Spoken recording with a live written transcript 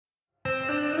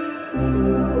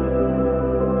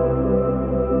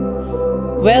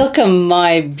Welcome,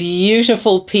 my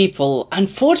beautiful people.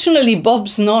 Unfortunately,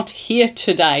 Bob's not here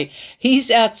today. He's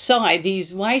outside.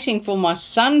 He's waiting for my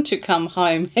son to come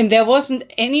home, and there wasn't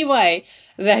any way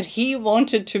that he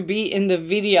wanted to be in the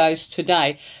videos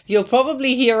today. You'll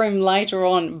probably hear him later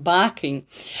on barking.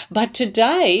 But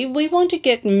today we want to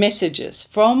get messages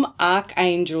from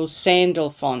Archangel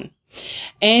SANDALPHON.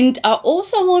 And I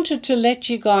also wanted to let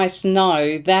you guys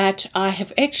know that I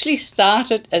have actually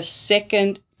started a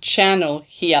second channel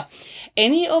here.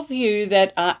 Any of you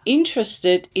that are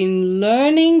interested in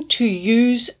learning to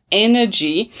use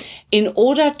energy in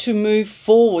order to move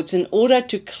forwards, in order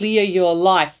to clear your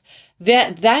life,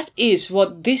 that is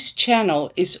what this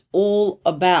channel is all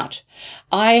about.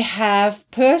 I have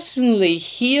personally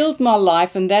healed my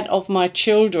life and that of my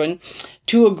children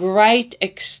to a great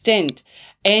extent.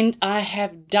 And I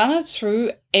have done it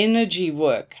through energy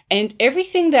work. And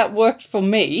everything that worked for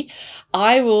me,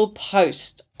 I will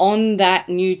post on that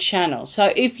new channel.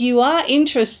 So if you are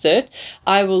interested,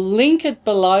 I will link it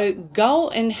below. Go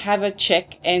and have a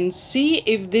check and see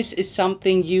if this is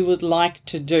something you would like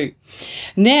to do.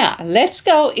 Now, let's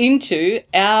go into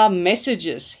our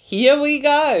messages. Here we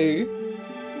go.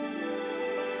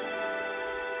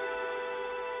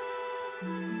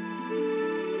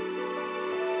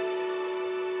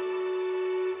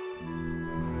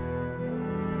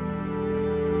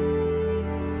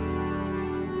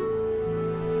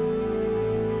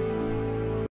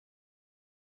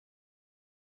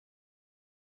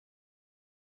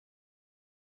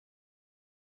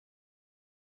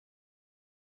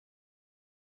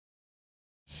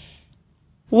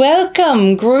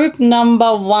 Welcome, group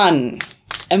number 1.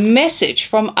 A message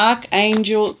from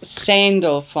Archangel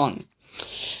SANDALPHON.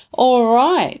 All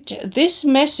right, this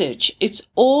message, it's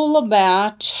all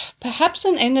about perhaps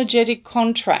an energetic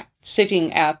contract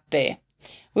sitting out there.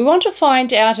 We want to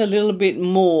find out a little bit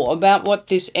more about what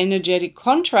this energetic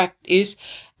contract is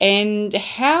and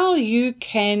how you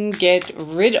can get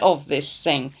rid of this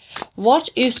thing. What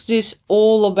is this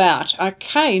all about?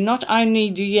 Okay, not only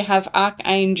do you have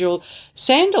Archangel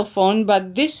SANDALPHON,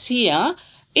 but this here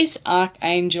is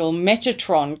Archangel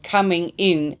Metatron coming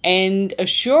in and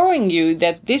assuring you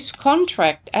that this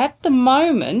contract at the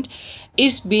moment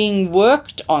is being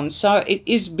worked on, so it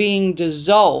is being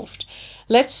dissolved.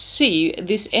 Let's see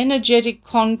this energetic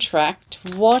contract.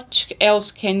 What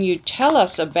else can you tell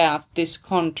us about this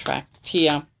contract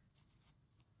here?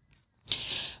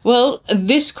 Well,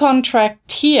 this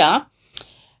contract here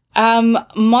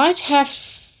might have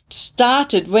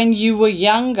started when you were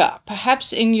younger,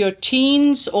 perhaps in your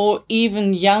teens or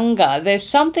even younger. There's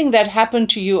something that happened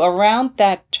to you around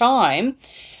that time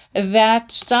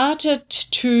that started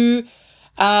to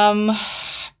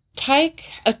take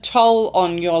a toll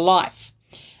on your life.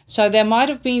 So there might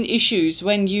have been issues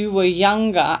when you were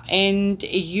younger and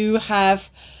you have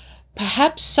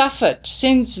perhaps suffered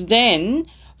since then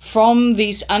from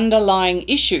these underlying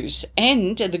issues.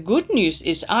 And the good news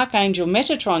is Archangel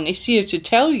Metatron is here to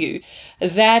tell you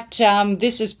that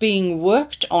this is being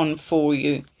worked on for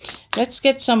you. Let's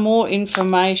get some more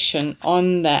information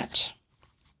on that.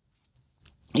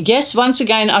 Yes, once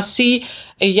again, I see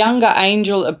a younger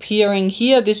angel appearing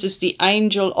here. This is the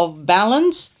angel of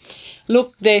balance.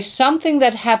 Look, there's something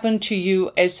that happened to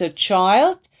you as a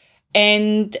child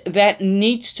and that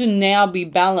needs to now be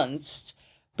balanced,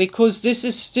 because this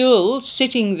is still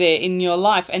sitting there in your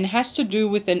life and has to do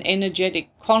with an energetic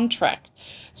contract.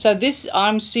 So this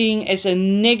I'm seeing as a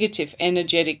negative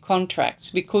energetic contracts,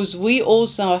 because we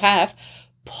also have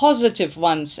positive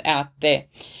ones out there.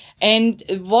 And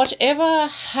whatever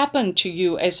happened to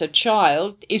you as a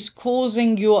child is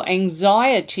causing your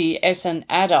anxiety as an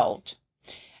adult.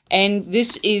 And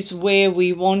this is where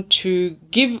we want to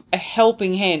give a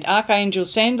helping hand. Archangel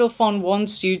SANDALPHON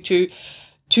wants you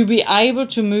to be able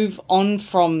to move on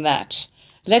from that.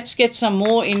 Let's get some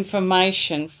more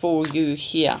information for you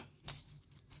here.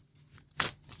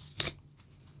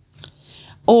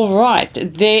 All right,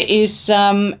 there is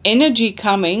energy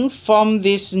coming from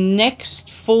this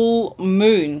next full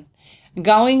moon.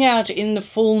 Going out in the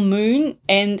full moon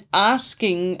and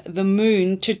asking the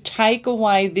moon to take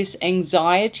away this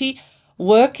anxiety,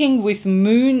 working with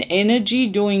moon energy,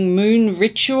 doing moon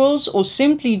rituals, or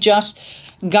simply just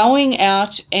going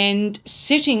out and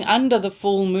sitting under the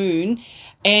full moon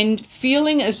and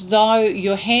feeling as though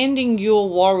you're handing your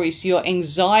worries, your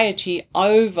anxiety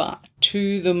over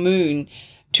to the moon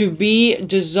to be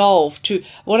dissolved.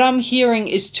 What I'm hearing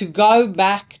is to go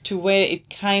back to where it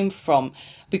came from,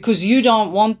 because you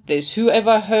don't want this.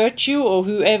 Whoever hurt you or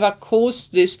whoever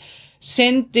caused this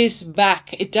send this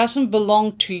back. It doesn't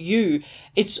belong to you.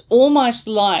 It's almost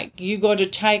like you got to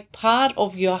take part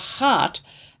of your heart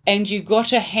and you got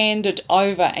to hand it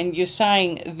over, and you're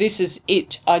saying, this is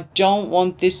it. I don't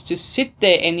want this to sit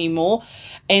there anymore.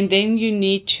 And then you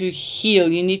need to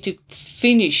heal. You need to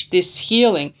finish this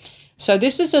healing. So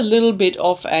this is a little bit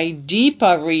of a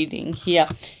deeper reading here.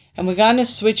 And we're going to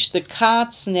switch the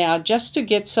cards now just to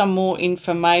get some more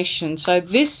information. So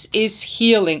this is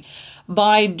healing.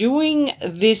 By doing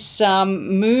this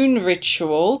moon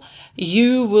ritual,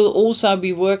 you will also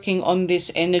be working on this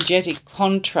energetic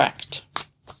contract.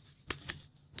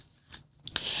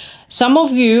 Some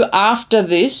of you after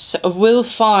this will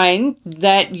find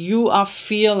that you are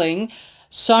feeling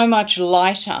so much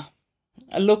lighter.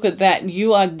 Look at that.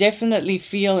 You are definitely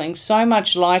feeling so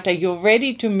much lighter. You're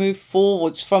ready to move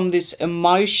forwards from this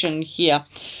emotion here.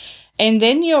 And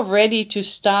then you're ready to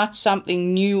start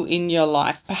something new in your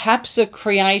life, perhaps a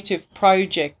creative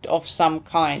project of some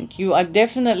kind. You are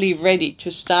definitely ready to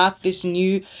start this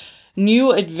new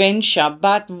adventure.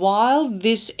 But while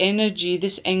this energy,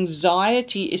 this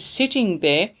anxiety is sitting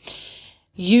there,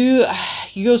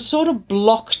 you're sort of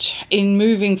blocked in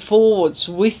moving forwards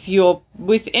with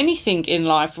anything in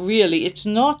life, really. It's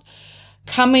not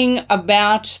coming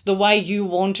about the way you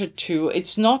want it to.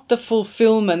 It's not the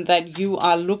fulfillment that you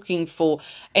are looking for.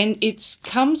 And it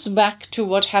comes back to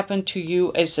what happened to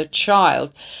you as a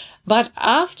child. But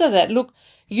after that, look,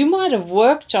 you might have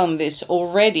worked on this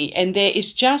already, and there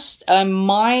is just a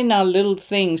minor little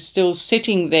thing still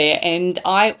sitting there. And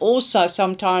I also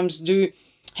sometimes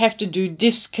have to do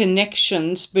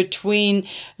disconnections between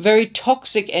very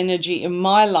toxic energy in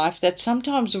my life that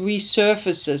sometimes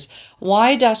resurfaces.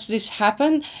 Why does this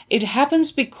happen? It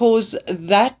happens because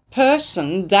that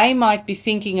person, they might be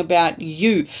thinking about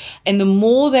you, and the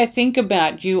more they think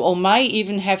about you, or may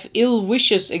even have ill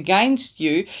wishes against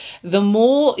you, the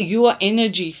more your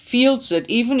energy feels it.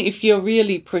 Even if you're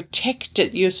really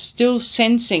protected, you're still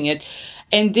sensing it.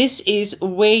 And this is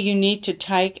where you need to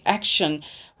take action.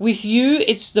 With you,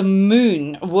 it's the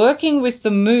moon, working with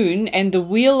the moon, and the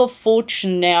wheel of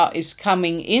fortune now is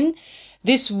coming in.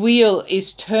 This wheel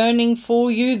is turning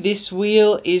for you. This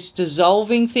wheel is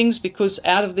dissolving things, because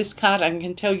out of this card, I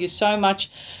can tell you so much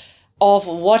of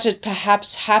what had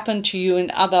perhaps happened to you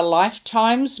in other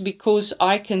lifetimes, because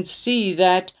I can see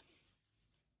that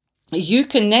you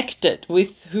connected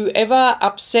with whoever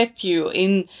upset you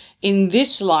in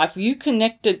this life. You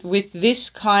connected with this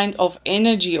kind of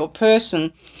energy or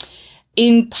person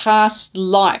in past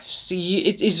lives.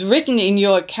 It is written in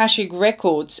your Akashic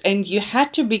records, and you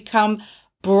had to become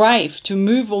brave to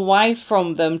move away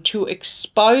from them, to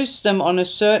expose them on a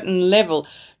certain level,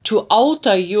 to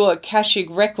alter your Akashic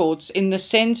records in the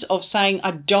sense of saying,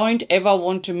 I don't ever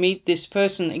want to meet this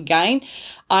person again.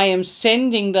 I am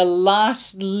sending the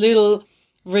last little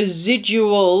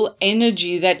residual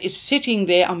energy that is sitting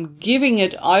there. I'm giving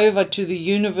it over to the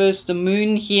universe, the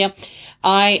moon here.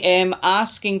 I am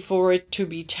asking for it to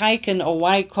be taken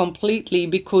away completely,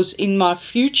 because in my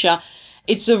future,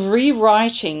 it's a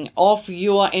rewriting of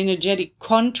your energetic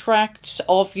contracts,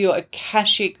 of your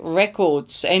Akashic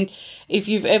records. And if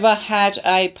you've ever had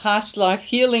a past life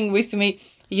healing with me,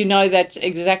 you know that's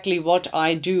exactly what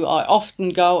I do. I often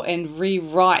go and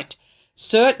rewrite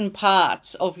certain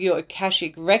parts of your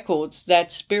Akashic records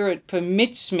that Spirit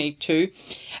permits me to,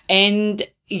 and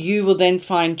you will then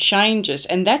find changes.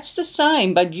 And that's the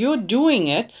same, but you're doing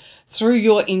it through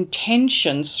your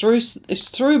intentions,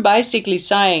 through basically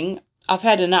saying, I've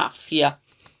had enough here.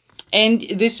 And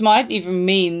this might even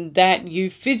mean that you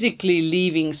physically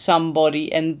leaving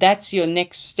somebody, and that's your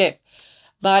next step.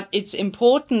 But it's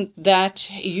important that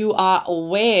you are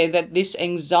aware that this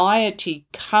anxiety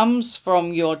comes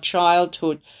from your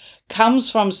childhood,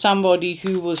 comes from somebody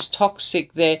who was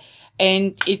toxic there,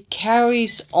 and it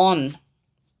carries on.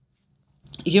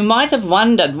 You might have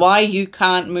wondered why you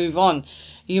can't move on.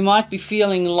 You might be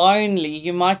feeling lonely.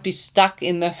 You might be stuck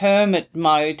in the hermit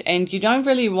mode, and you don't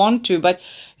really want to, but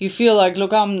you feel like,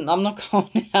 look, I'm not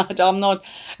going out. I'm not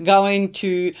going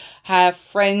to have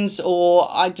friends, or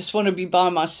I just want to be by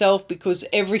myself because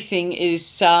everything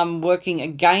is working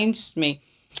against me.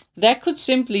 That could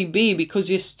simply be because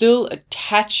you're still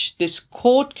attached. This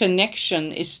cord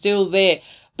connection is still there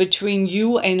between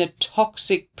you and a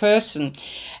toxic person.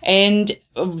 And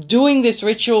doing this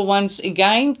ritual once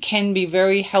again can be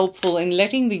very helpful in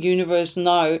letting the universe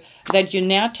know that you're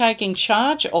now taking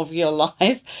charge of your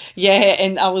life. Yeah,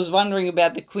 and I was wondering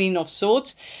about the Queen of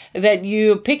Swords, that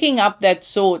you're picking up that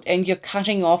sword and you're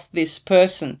cutting off this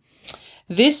person.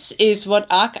 This is what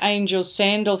Archangel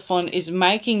SANDALPHON is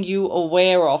making you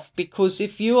aware of, because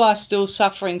if you are still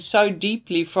suffering so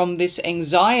deeply from this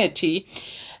anxiety,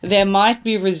 there might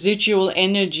be residual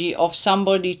energy of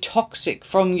somebody toxic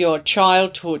from your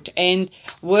childhood, and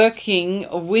working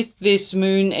with this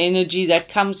moon energy that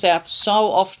comes out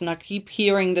so often. I keep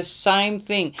hearing the same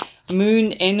thing,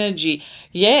 moon energy.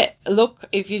 Yeah, look,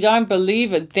 if you don't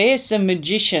believe it, there's a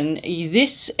magician.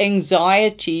 This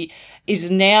anxiety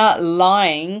is now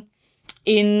lying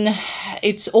in,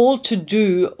 it's all to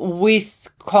do with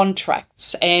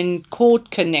contracts and court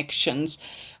connections.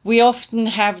 We often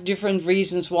have different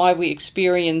reasons why we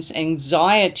experience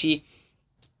anxiety.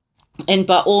 And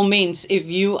by all means, if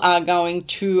you are going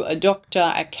to a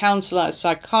doctor, a counselor, a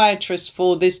psychiatrist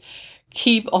for this,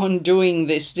 keep on doing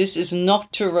this. This is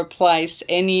not to replace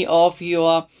any of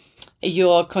your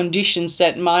conditions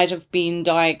that might have been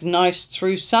diagnosed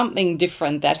through something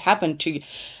different that happened to you.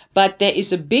 But there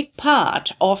is a big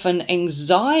part of an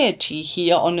anxiety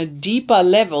here on a deeper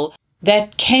level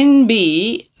that can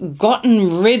be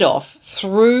gotten rid of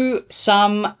through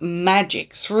some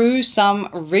magic, through some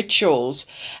rituals.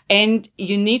 And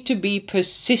you need to be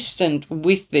persistent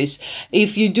with this.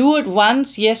 If you do it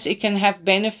once, yes, it can have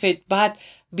benefit, but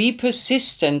be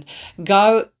persistent.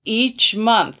 Go each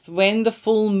month when the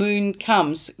full moon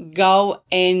comes, go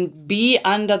and be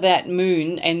under that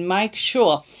moon and make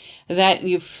sure that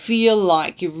you feel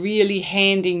like you're really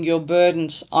handing your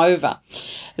burdens over.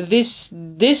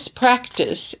 This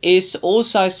practice is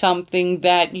also something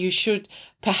that you should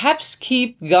perhaps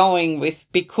keep going with,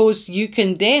 because you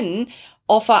can then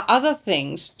offer other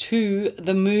things to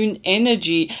the moon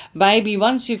energy. Maybe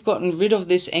once you've gotten rid of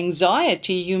this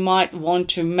anxiety, you might want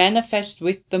to manifest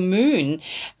with the moon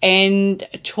and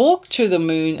talk to the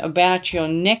moon about your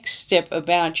next step,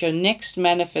 about your next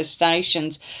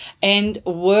manifestations, and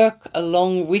work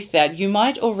along with that. You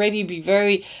might already be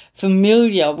very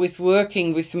familiar with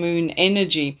working with moon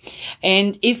energy,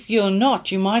 and if you're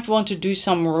not, you might want to do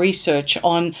some research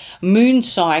on moon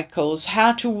cycles,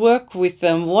 how to work with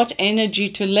them, what energy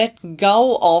to let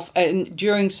go of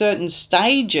during certain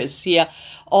stages here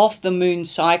of the moon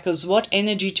cycles, what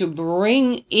energy to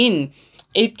bring in.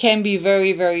 It can be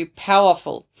very, very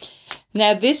powerful.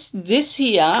 Now, this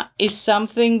here is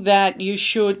something that you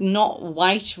should not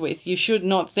wait with. You should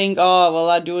not think, oh,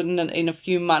 well, I'll do it in a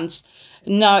few months.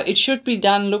 No, it should be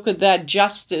done. Look at that,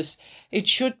 justice. It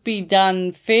should be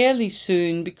done fairly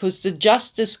soon, because the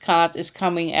justice card is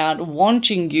coming out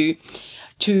wanting you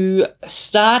to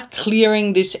start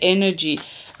clearing this energy.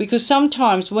 Because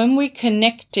sometimes when we're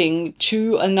connecting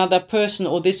to another person,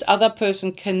 or this other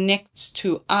person connects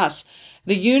to us,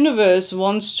 the universe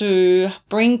wants to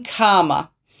bring karma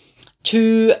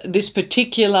to this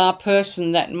particular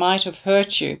person that might have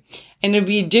hurt you. And it'll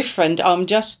be different. I'm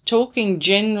just talking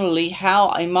generally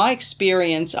how, in my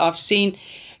experience, I've seen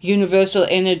universal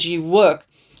energy work.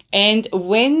 And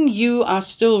when you are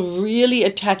still really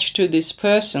attached to this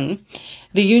person,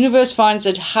 the universe finds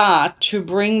it hard to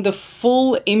bring the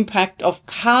full impact of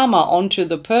karma onto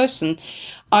the person,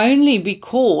 only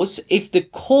because if the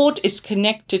cord is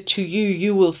connected to you,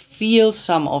 you will feel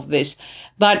some of this.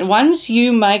 But once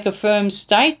you make a firm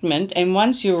statement, and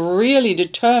once you're really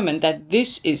determined that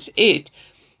this is it,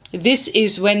 this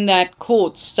is when that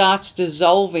cord starts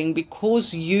dissolving,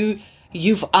 because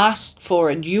you've asked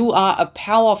for it. You are a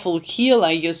powerful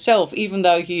healer yourself, even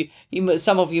though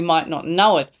some of you might not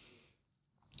know it.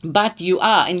 But you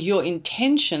are, and your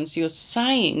intentions, your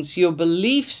sayings, your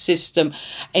belief system,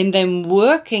 and then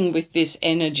working with this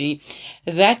energy,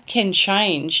 that can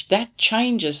change, that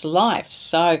changes life.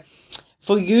 So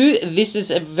for you, this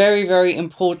is a very, very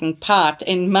important part.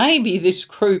 And maybe this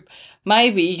group,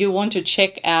 maybe you want to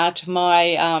check out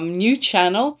my new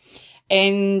channel.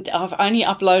 And I've only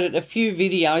uploaded a few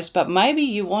videos, but maybe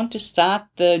you want to start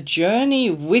the journey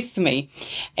with me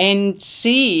and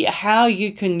see how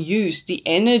you can use the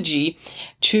energy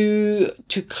to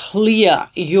clear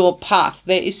your path.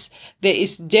 There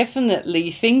is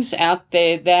definitely things out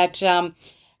there that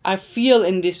I feel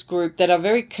in this group that are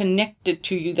very connected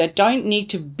to you, that don't need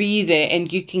to be there,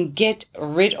 and you can get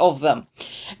rid of them.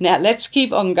 Now, let's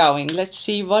keep on going. Let's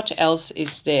see what else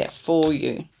is there for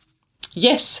you.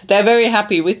 Yes, they're very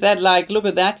happy with that. Like, look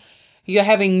at that. You're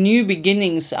having new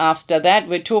beginnings after that.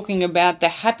 We're talking about the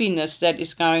happiness that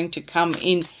is going to come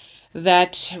in,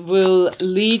 that will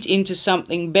lead into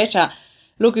something better.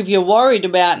 Look, if you're worried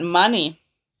about money,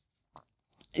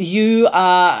 you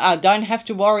don't have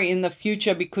to worry in the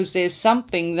future, because there's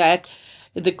something that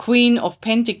the Queen of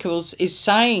Pentacles is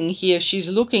saying here. She's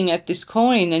looking at this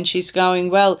coin and she's going,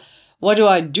 well, what do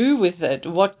I do with it?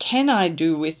 What can I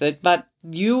do with it? But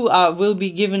you will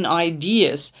be given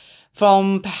ideas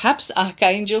from perhaps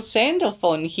Archangel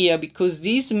SANDALPHON here, because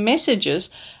these messages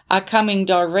are coming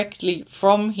directly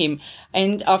from him.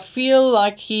 And I feel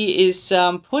like he is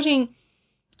putting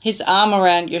his arm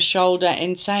around your shoulder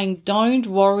and saying, don't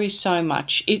worry so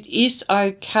much. It is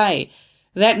okay.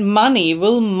 That money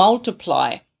will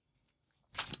multiply.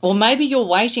 Or maybe you're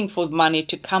waiting for money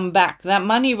to come back. That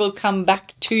money will come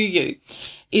back to you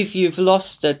if you've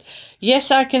lost it.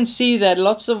 Yes, I can see that.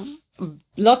 Lots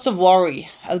of worry,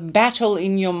 a battle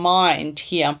in your mind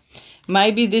here.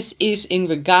 Maybe this is in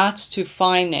regards to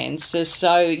finances,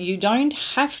 so you don't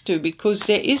have to, because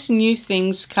there is new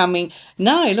things coming.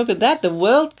 No, look at that, the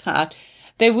World card.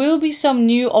 There will be some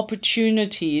new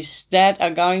opportunities that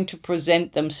are going to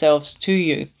present themselves to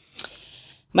you.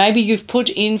 Maybe you've put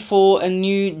in for a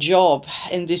new job,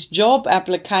 and this job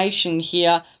application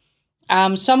here,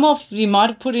 some of you might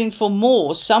have put in for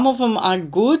more. Some of them are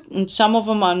good and some of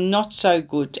them are not so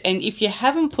good. And if you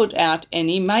haven't put out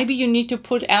any, maybe you need to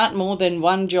put out more than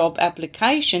one job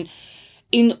application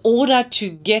in order to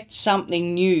get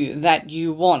something new that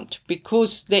you want,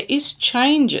 because there is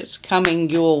changes coming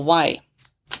your way.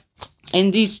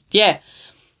 And these, yeah,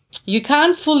 you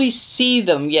can't fully see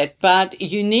them yet, but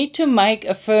you need to make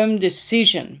a firm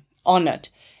decision on it.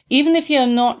 Even if you're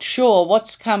not sure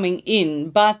what's coming in,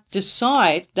 but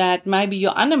decide that maybe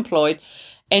you're unemployed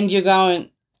and you're going,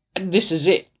 this is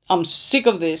it. I'm sick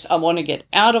of this. I want to get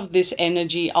out of this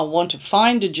energy. I want to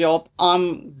find a job.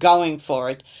 I'm going for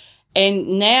it.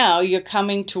 And now you're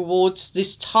coming towards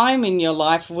this time in your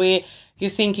life where you're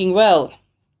thinking, well,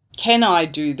 can I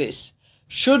do this?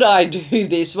 Should I do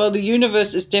this? Well, the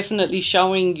universe is definitely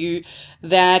showing you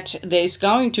that there's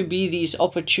going to be these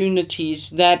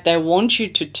opportunities that they want you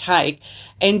to take.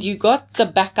 And you got the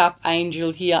backup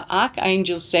angel here,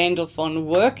 Archangel SANDALPHON,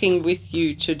 working with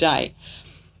you today.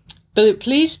 But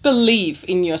please believe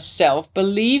in yourself.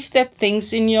 Believe that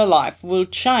things in your life will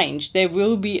change. There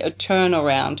will be a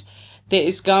turnaround. There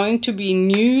is going to be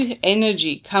new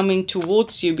energy coming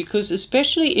towards you, because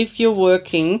especially if you're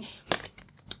working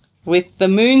with the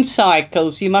moon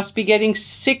cycles, you must be getting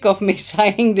sick of me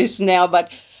saying this now, but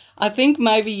I think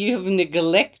maybe you have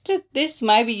neglected this.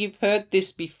 Maybe you've heard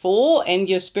this before and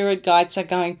your spirit guides are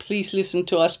going, please listen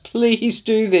to us, please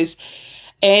do this.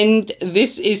 And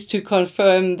this is to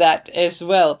confirm that as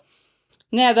well.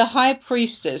 Now, the High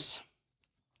Priestess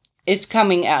is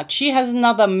coming out. She has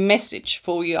another message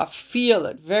for you. I feel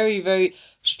it very, very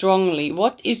strongly.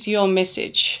 What is your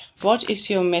message? What is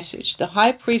your message? The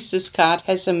High Priestess card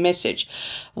has a message.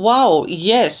 Wow,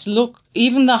 yes, look,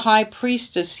 even the High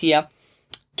Priestess here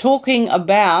talking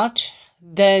about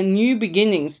the new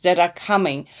beginnings that are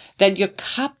coming, that your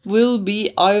cup will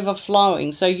be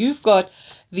overflowing. So you've got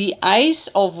the Ace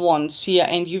of Wands here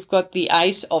and you've got the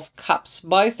Ace of Cups,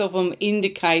 both of them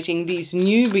indicating these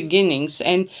new beginnings.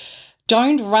 And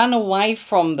don't run away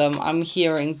from them, I'm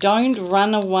hearing. Don't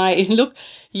run away. Look,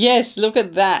 yes, look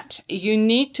at that. You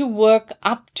need to work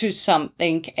up to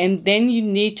something and then you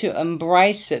need to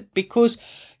embrace it, because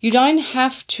you don't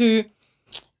have to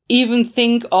even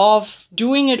think of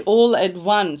doing it all at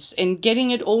once and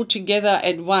getting it all together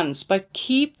at once, but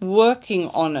keep working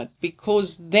on it,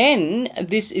 because then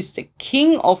this is the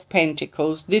King of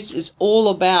Pentacles. This is all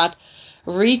about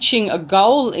reaching a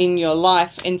goal in your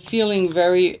life and feeling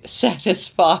very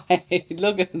satisfied.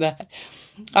 Look at that.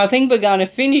 I think we're going to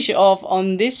finish off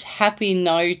on this happy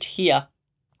note here.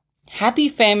 Happy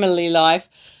family life.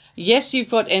 Yes, you've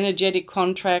got energetic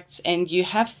contracts and you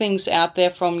have things out there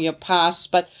from your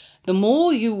past, but the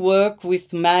more you work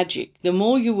with magic, the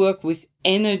more you work with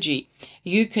energy,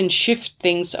 you can shift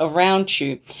things around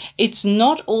you. It's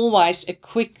not always a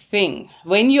quick thing.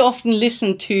 When you often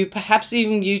listen to perhaps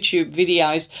even YouTube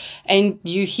videos and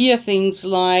you hear things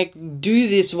like, do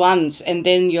this once and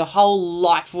then your whole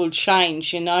life will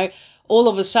change, you know, all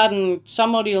of a sudden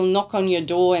somebody will knock on your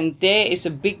door and there is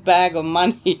a big bag of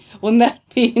money. Wouldn't that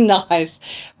be nice?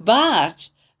 But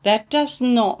that does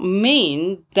not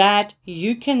mean that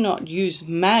you cannot use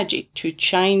magic to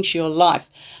change your life.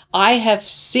 I have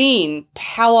seen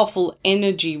powerful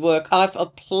energy work. I've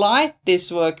applied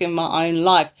this work in my own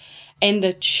life, and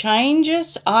the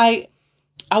changes I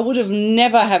would have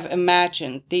never have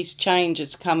imagined these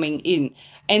changes coming in.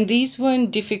 And these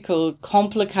weren't difficult,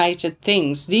 complicated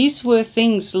things. These were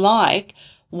things like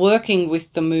working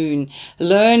with the moon,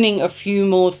 learning a few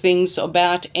more things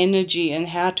about energy and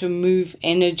how to move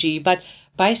energy. But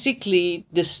basically,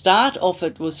 the start of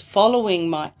it was following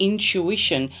my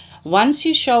intuition. Once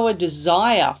you show a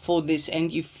desire for this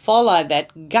and you follow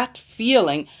that gut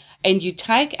feeling and you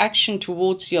take action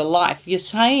towards your life, you're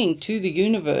saying to the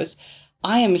universe,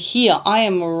 I am here. I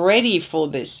am ready for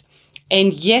this.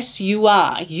 And yes, you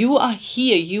are. You are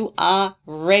here. You are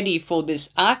ready for this.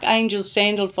 Archangel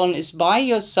Sandalphon is by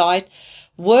your side.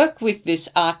 Work with this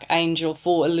Archangel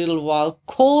for a little while.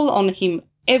 Call on him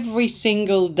every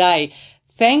single day.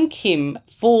 Thank him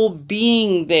for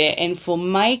being there and for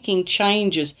making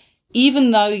changes,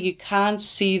 even though you can't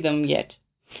see them yet.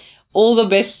 All the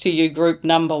best to you, group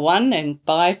number 1, and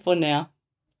bye for now.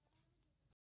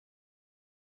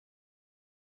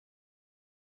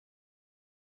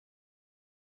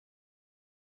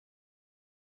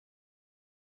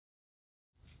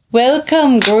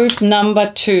 Welcome, group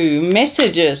number 2.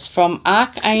 Messages from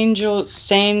Archangel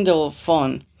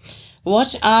Sandalphon.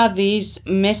 What are these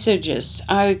messages?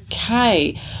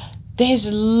 Okay, there's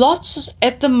lots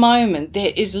at the moment.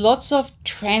 There is lots of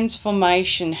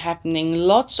transformation happening.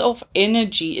 Lots of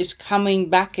energy is coming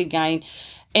back again.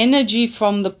 Energy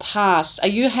from the past. Are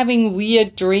you having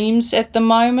weird dreams at the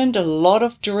moment? A lot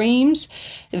of dreams.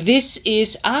 This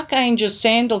is Archangel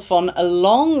Sandalphon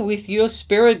along with your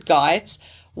spirit guides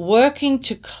working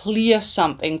to clear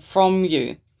something from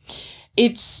you.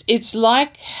 It's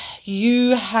like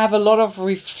you have a lot of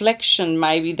reflection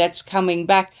maybe that's coming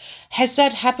back. Has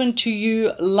that happened to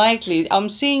you lately? I'm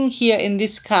seeing here in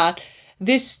this card,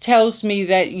 this tells me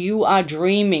that you are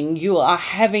dreaming. You are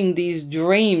having these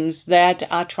dreams that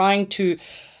are trying to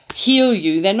heal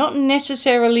you. They're not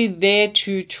necessarily there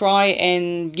to try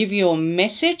and give you a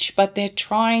message, but they're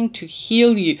trying to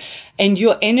heal you. And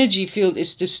your energy field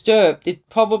is disturbed. It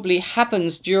probably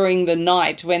happens during the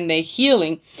night when they're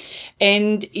healing.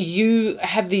 And you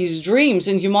have these dreams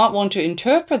and you might want to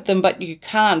interpret them, but you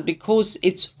can't because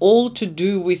it's all to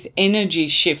do with energy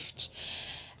shifts.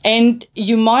 And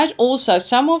you might also,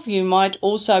 some of you might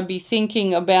also be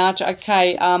thinking about,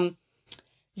 okay,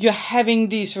 you're having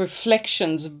these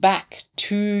reflections back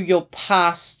to your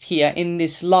past here in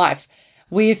this life,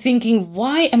 where you're thinking,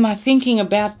 why am I thinking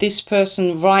about this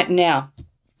person right now?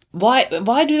 Why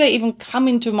do they even come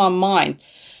into my mind?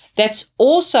 That's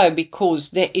also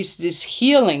because there is this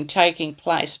healing taking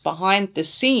place behind the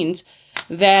scenes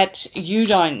that you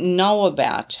don't know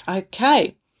about.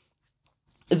 Okay.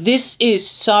 This is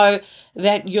so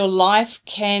that your life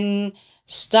can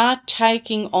start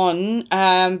taking on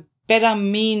better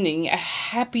meaning, a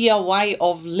happier way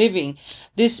of living.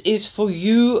 This is for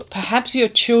you, perhaps your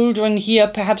children here,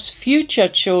 perhaps future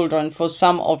children for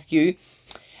some of you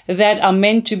that are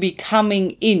meant to be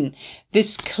coming in.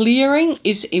 This clearing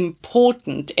is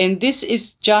important, and this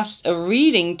is just a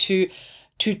reading to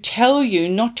tell you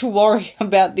not to worry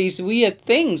about these weird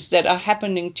things that are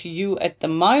happening to you at the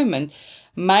moment.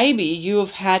 Maybe you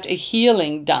have had a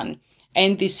healing done,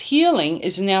 and this healing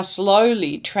is now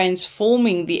slowly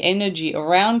transforming the energy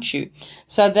around you.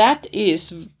 So that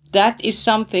is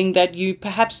something that you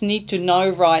perhaps need to know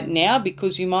right now,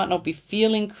 because you might not be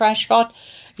feeling crash hot.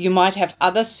 You might have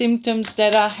other symptoms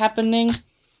that are happening.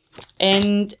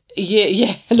 And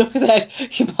yeah, look at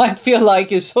that. You might feel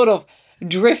like you're sort of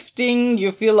drifting.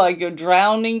 You feel like you're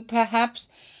drowning, perhaps.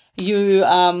 You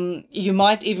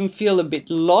might even feel a bit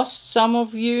lost, some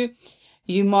of you.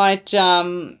 You might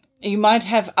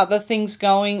have other things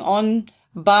going on,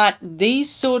 but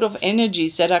these sort of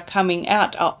energies that are coming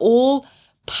out are all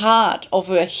part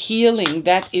of a healing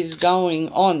that is going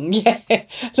on. Yeah,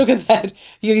 look at that.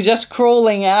 You're just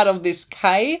crawling out of this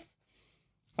cave.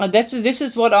 This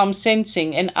is what I'm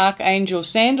sensing. And Archangel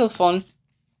Sandalphon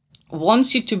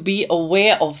wants you to be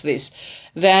aware of this,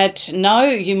 that no,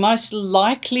 you most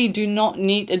likely do not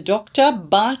need a doctor,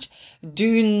 but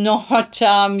do not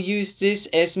use this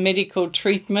as medical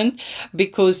treatment,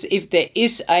 because if there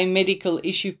is a medical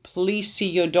issue, please see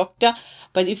your doctor.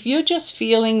 But if you're just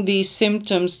feeling these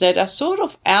symptoms that are sort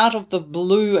of out of the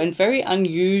blue and very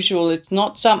unusual, it's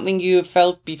not something you have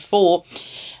felt before,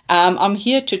 I'm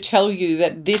here to tell you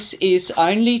that this is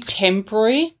only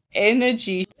temporary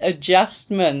energy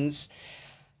adjustments.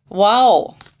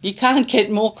 Wow, you can't get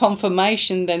more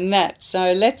confirmation than that.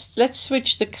 So let's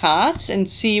switch the cards and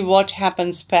see what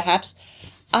happens perhaps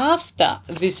after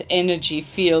this energy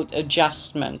field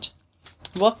adjustment.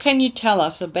 What can you tell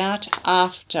us about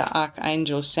after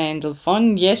Archangel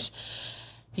Sandalphon? Yes,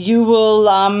 you will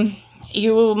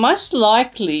most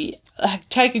likely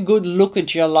take a good look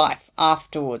at your life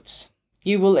afterwards.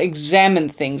 You will examine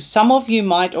things. Some of you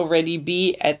might already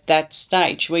be at that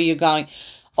stage where you're going,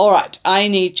 all right, I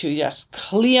need to just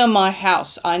clear my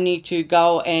house. I need to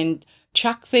go and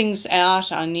chuck things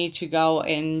out. I need to go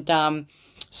and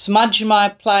smudge my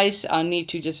place. I need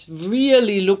to just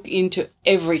really look into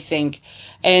everything.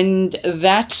 And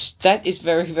that is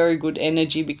very, very good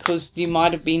energy, because you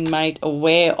might have been made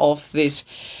aware of this.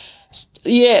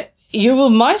 Yeah, you will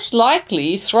most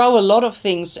likely throw a lot of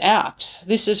things out.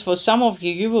 This is for some of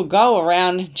you. You will go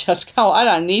around and just go, I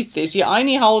don't need this. You're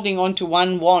only holding on to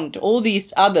one want. All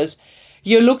these others,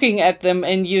 you're looking at them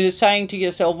and you're saying to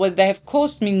yourself, well, they have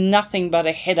caused me nothing but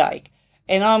a headache.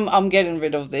 And I'm getting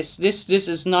rid of this. This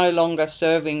is no longer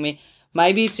serving me.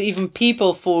 Maybe it's even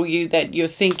people for you that you're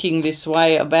thinking this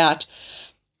way about.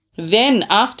 Then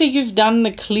after you've done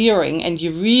the clearing and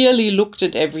you really looked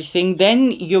at everything,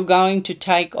 then you're going to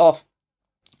take off.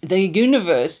 The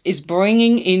universe is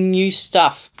bringing in new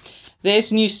stuff.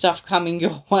 There's new stuff coming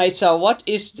your way. So what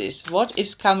is this? What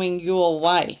is coming your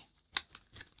way?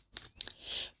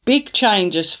 Big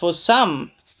changes for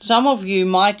some. Some of you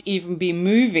might even be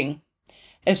moving.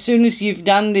 As soon as you've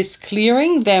done this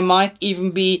clearing, there might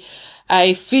even be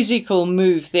a physical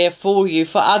move there for you.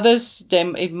 For others,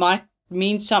 then it might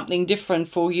mean something different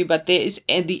for you, but there is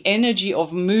the energy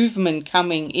of movement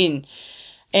coming in.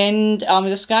 And I'm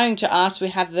just going to ask, we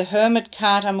have the Hermit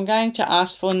card. I'm going to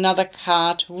ask for another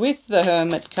card with the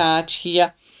Hermit card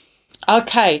here.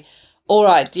 Okay, all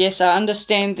right, yes, I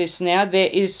understand this now. There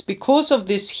is, because of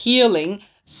this healing,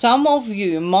 some of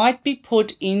you might be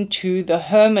put into the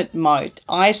hermit mode,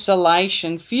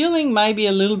 isolation, feeling maybe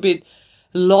a little bit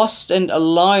lost and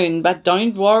alone, but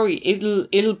don't worry,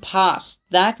 it'll pass.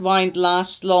 That won't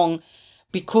last long,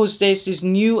 because there's this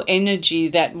new energy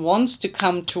that wants to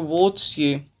come towards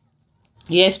you.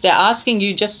 Yes, they're asking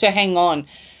you just to hang on.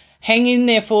 Hang in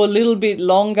there for a little bit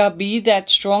longer. Be that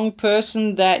strong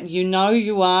person that you know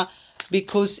you are,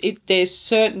 because there's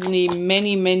certainly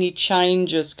many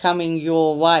changes coming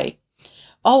your way.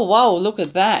 Oh, wow, look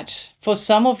at that. For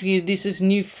some of you, this is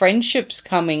new friendships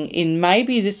coming in.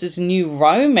 Maybe this is new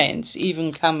romance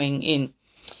even coming in.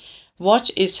 What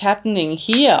is happening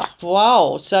here?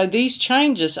 Wow, so these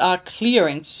changes are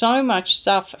clearing so much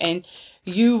stuff, and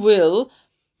you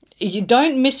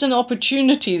don't miss an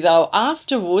opportunity though.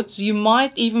 Afterwards, you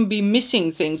might even be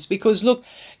missing things, because look,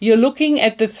 you're looking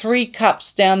at the 3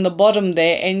 cups down the bottom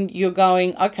there and you're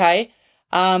going, okay,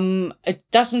 it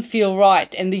doesn't feel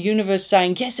right. And the universe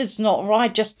saying, yes, it's not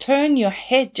right. Just turn your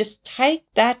head, just take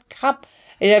that cup.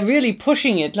 They're really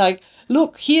pushing it like,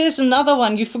 look, here's another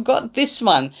one. You forgot this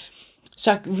one.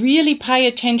 So really pay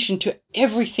attention to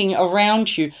everything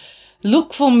around you.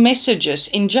 Look for messages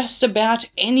in just about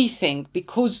anything,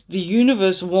 because the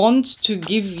universe wants to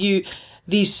give you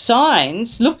these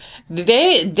signs. Look,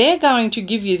 they're going to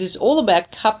give you this, all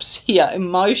about cups here,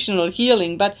 emotional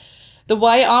healing. But the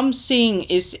way I'm seeing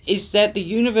is that the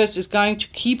universe is going to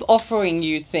keep offering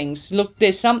you things. Look,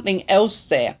 there's something else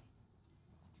there.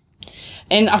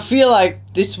 And I feel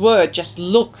like this word, just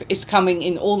look, is coming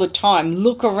in all the time.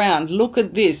 Look around, look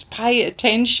at this, pay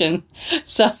attention.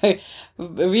 So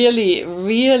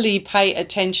really pay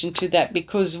attention to that,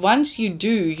 because once you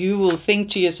do, you will think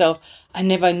to yourself, I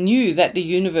never knew that the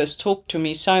universe talked to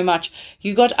me so much.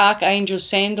 You got Archangel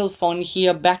SANDALPHON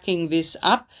here backing this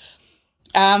up.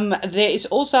 There is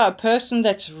also a person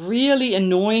that's really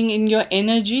annoying in your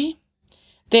energy.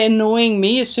 They're annoying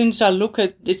me. As soon as I look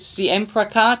at, it's the Emperor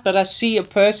card, but I see a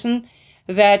person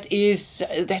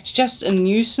that's just a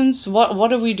nuisance.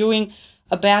 What are we doing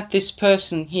about this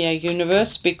person here,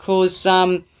 universe? Because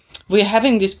we're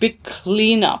having this big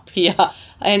cleanup here,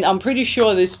 and I'm pretty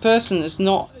sure this person is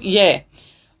not,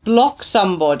 block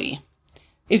somebody.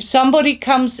 If somebody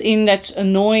comes in that's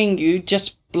annoying you,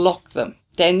 just block them.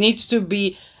 There needs to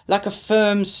be like a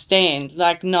firm stand,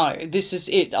 like, no, this is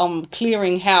it, I'm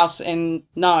clearing house, and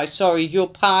no, sorry, you're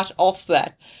part of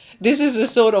that. This is the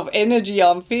sort of energy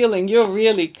I'm feeling. You're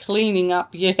really cleaning up,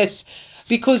 yes,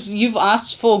 because you've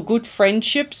asked for good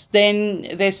friendships. Then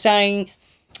they're saying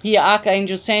here,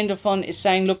 Archangel SANDALPHON is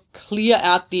saying, look, clear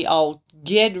out the old,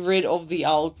 get rid of the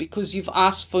old, because you've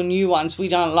asked for new ones. We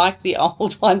don't like the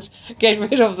old ones. Get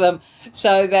rid of them,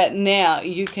 so that now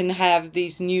you can have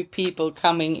these new people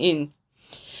coming in.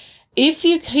 If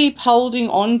you keep holding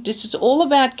on, this is all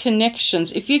about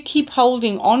connections. If you keep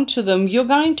holding on to them, you're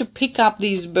going to pick up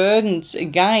these burdens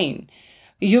again.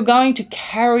 You're going to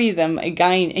carry them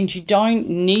again, and you don't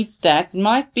need that. It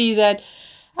might be that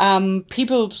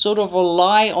people sort of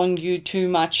rely on you too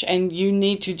much, and you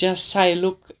need to just say,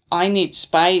 look, I need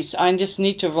space. I just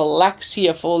need to relax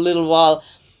here for a little while.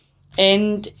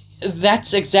 And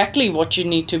that's exactly what you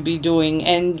need to be doing.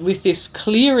 And with this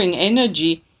clearing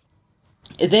energy,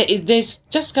 there's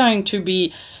just going to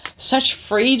be such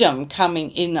freedom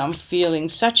coming in. I'm feeling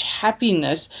such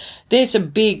happiness. There's a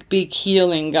big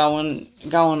healing going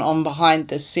on behind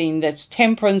the scene. That's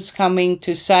Temperance coming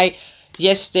to say,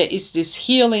 yes, there is this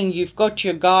healing. You've got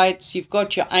your guides, you've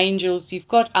got your angels, you've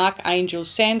got Archangel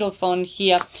SANDALPHON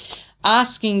here.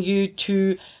 asking you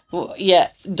to, well, yeah,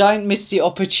 don't miss the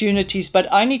opportunities, but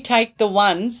only take the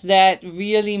ones that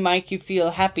really make you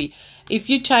feel happy. If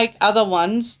you take other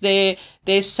ones,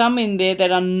 there's some in there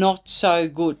that are not so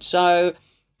good. So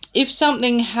if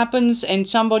something happens and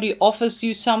somebody offers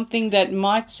you something that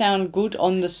might sound good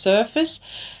on the surface,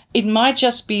 it might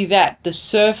just be that, the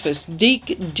surface.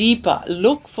 Dig deeper,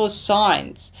 look for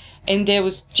signs. And there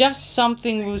was just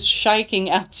something was shaking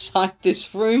outside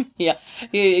this room here.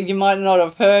 You might not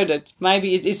have heard it.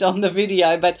 Maybe it is on the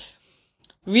video, but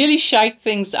really shake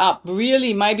things up.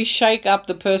 Really maybe shake up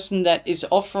the person that is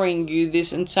offering you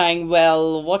this and saying,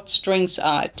 well, what strings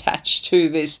are attached to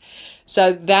this?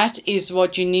 So that is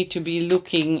what you need to be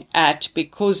looking at,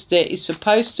 because there is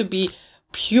supposed to be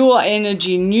pure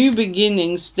energy, new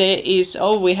beginnings. There is,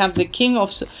 oh, we have the King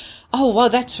of, oh, wow,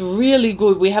 that's really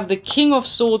good. We have the King of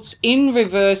Swords in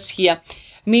reverse here,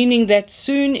 meaning that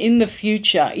soon in the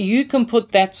future, you can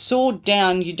put that sword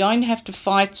down. You don't have to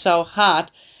fight so hard.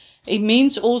 It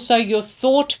means also your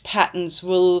thought patterns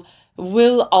will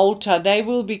alter. They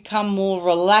will become more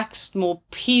relaxed, more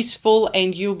peaceful,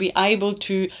 and you'll be able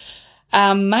to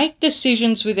make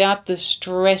decisions without the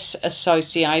stress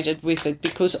associated with it,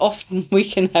 because often we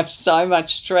can have so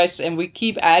much stress and we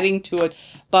keep adding to it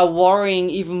by worrying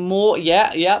even more.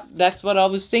 Yeah, that's what I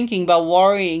was thinking, by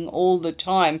worrying all the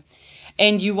time.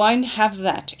 And you won't have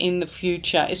that in the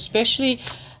future, especially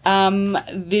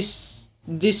this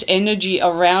energy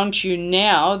around you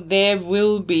now. There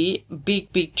will be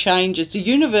big changes. The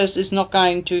universe is not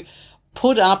going to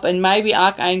put up, and maybe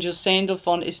Archangel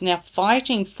SANDALPHON is now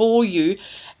fighting for you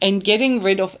and getting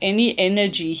rid of any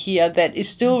energy here that is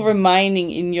still remaining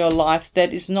in your life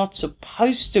that is not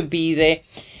supposed to be there,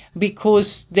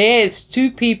 because there's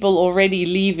two people already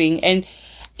leaving. And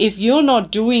if you're not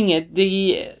doing it,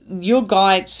 your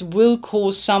guides will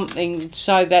cause something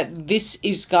so that this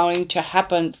is going to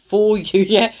happen for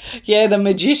you. Yeah, the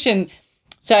magician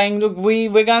saying, look,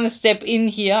 we're going to step in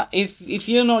here. If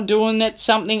you're not doing it,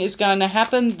 something is going to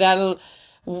happen that'll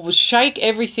shake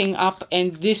everything up,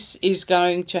 and this is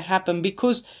going to happen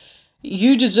because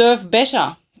you deserve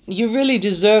better. You really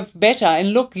deserve better.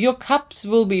 And look, your cups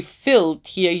will be filled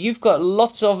here. You've got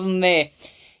lots of them there.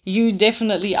 You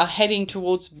definitely are heading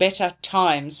towards better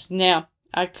times. Now,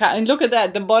 and look at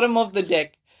that, the bottom of the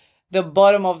deck. The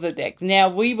bottom of the deck. Now,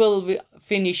 we will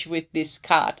finish with this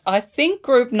card. I think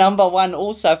group number 1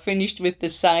 also finished with the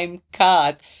same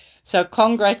card. So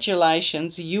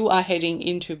congratulations, you are heading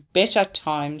into better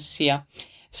times here.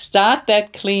 Start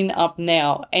that clean up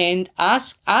now and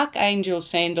ask Archangel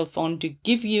SANDALPHON to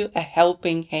give you a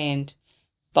helping hand.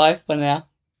 Bye for now.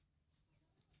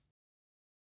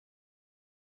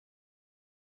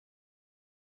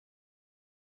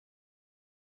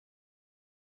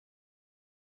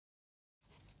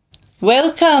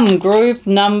 Welcome, group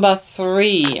number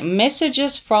 3.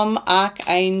 Messages from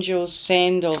Archangel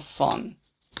SANDALPHON.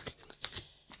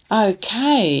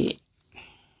 Okay,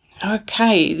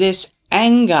 there's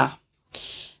anger.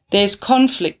 There's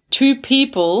conflict. Two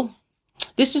people.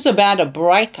 This is about a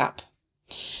breakup.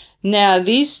 Now,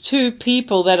 these two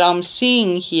people that I'm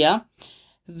seeing here,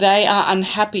 they are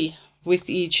unhappy with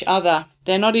each other.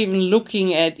 They're not even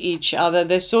looking at each other.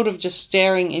 They're sort of just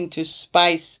staring into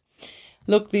space.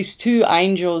 Look, these two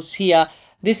angels here,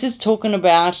 this is talking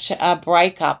about a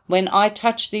breakup. When I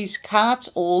touch these cards,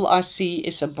 all I see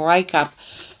is a breakup.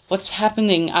 What's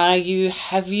happening?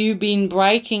 Have you been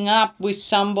breaking up with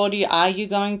somebody? Are you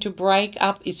going to break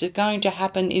up? Is it going to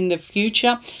happen in the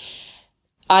future?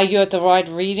 Are you at the right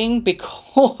reading?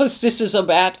 Because this is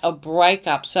about a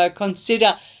breakup. So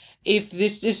consider, if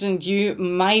this isn't you,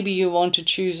 maybe you want to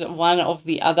choose one of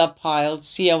the other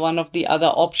piles here, one of the other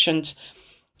options.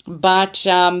 But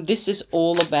this is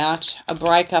all about a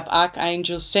breakup.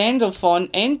 Archangel SANDALPHON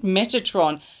and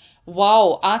Metatron.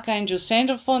 Wow, Archangel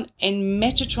SANDALPHON and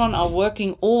Metatron are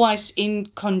working always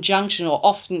in conjunction, or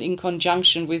often in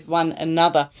conjunction with one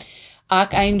another.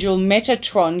 Archangel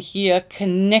Metatron here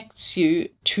connects you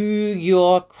to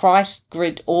your Christ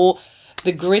grid, or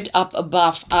the grid up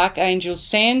above. Archangel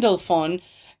SANDALPHON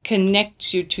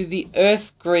connects you to the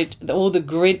earth grid, or the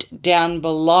grid down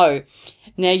below.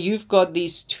 Now, you've got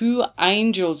these two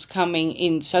angels coming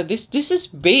in. So this is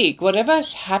big. Whatever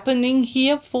is happening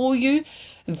here for you,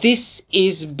 this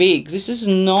is big. This is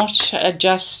not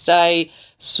just a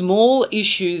small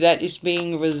issue that is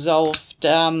being resolved.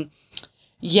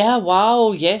 Yeah,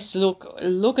 wow, yes,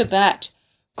 look at that.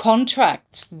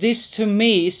 Contracts. This to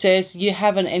me says you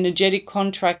have an energetic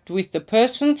contract with the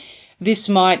person. This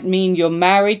might mean you're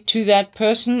married to that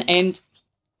person, and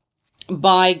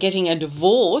by getting a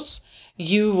divorce,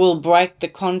 you will break the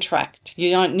contract.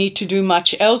 You don't need to do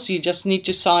much else. You just need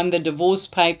to sign the divorce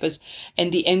papers,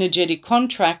 and the energetic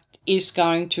contract is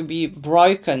going to be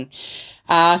broken.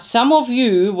 Some of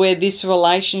you where this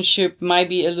relationship may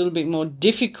be a little bit more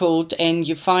difficult and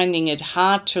you're finding it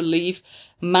hard to leave,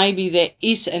 maybe there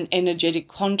is an energetic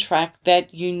contract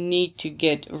that you need to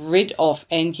get rid of,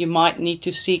 and you might need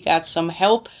to seek out some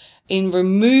help in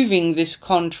removing this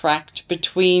contract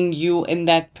between you and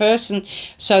that person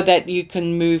so that you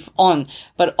can move on.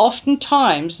 But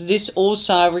oftentimes this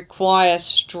also requires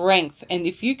strength, and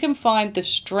if you can find the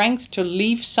strength to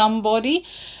leave somebody,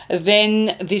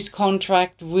 then this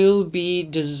contract will be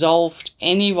dissolved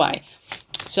anyway.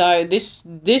 So this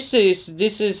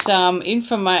is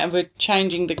information. We're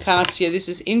changing the cards here. This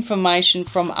is information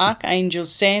from Archangel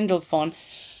SANDALPHON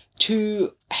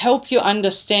to help you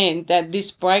understand that this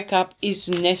breakup is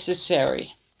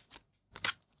necessary.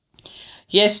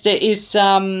 Yes, there is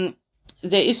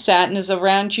sadness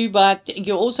around you, but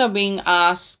you're also being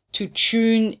asked to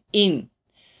tune in.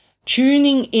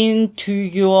 Tuning into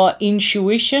your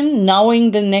intuition,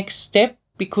 knowing the next step,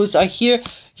 because I hear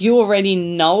you already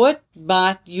know it,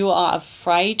 but you are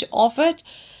afraid of it.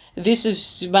 This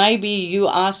is maybe you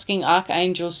asking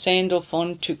Archangel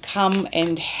SANDALPHON to come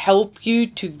and help you,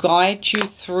 to guide you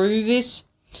through this.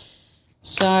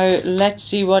 So let's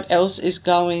see what else is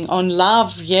going on.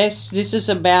 Love, yes, this is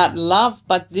about love,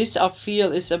 but this I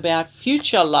feel is about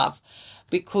future love.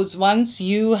 Because once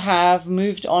you have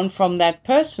moved on from that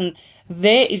person,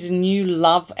 there is new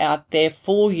love out there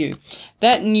for you.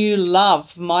 That new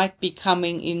love might be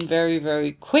coming in very,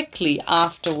 very quickly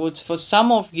afterwards for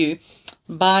some of you.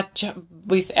 But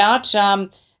without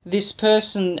this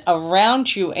person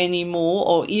around you anymore,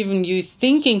 or even you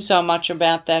thinking so much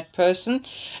about that person,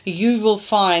 you will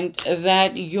find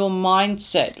that your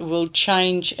mindset will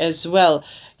change as well.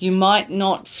 You might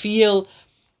not feel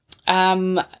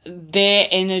their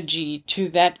energy to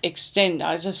that extent.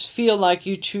 I just feel like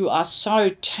you two are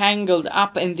so tangled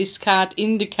up, and this card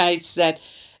indicates that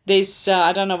there's,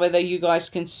 I don't know whether you guys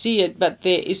can see it, but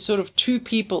there is sort of two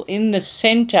people in the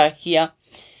center here.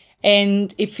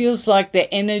 And it feels like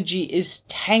the energy is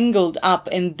tangled up,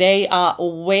 and they are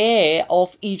aware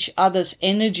of each other's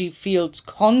energy fields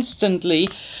constantly,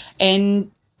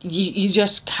 and you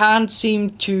just can't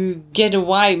seem to get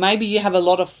away. Maybe you have a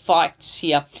lot of fights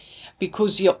here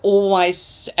because you're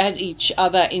always at each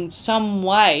other in some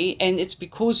way, and it's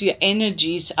because your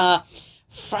energies are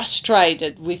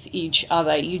frustrated with each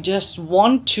other. You just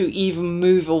want to even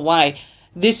move away.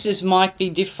 This might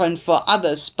be different for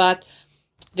others, but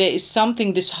there is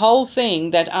something, this whole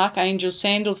thing that Archangel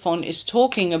SANDALPHON is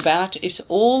talking about is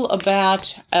all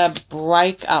about a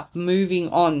breakup, moving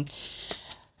on.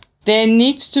 There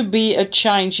needs to be a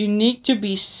change. You need to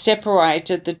be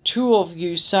separated, the two of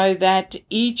you, so that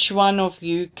each one of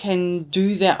you can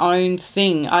do their own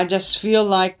thing. I just feel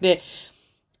like there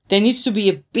needs to be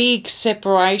a big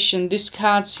separation. This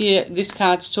card's here, this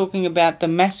card's talking about the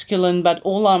masculine, but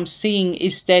all I'm seeing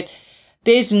is that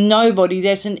there's nobody,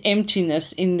 there's an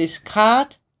emptiness in this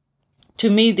card. To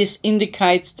me, this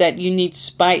indicates that you need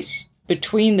space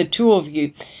between the two of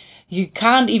you. You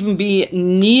can't even be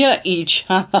near each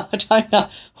other. I don't know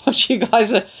what you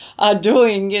guys are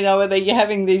doing, you know, whether you're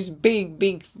having these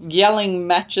big yelling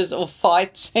matches or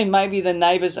fights, and maybe the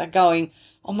neighbors are going,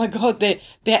 oh my God, they're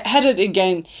at it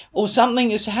again, or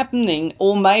something is happening,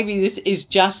 or maybe this is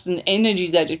just an energy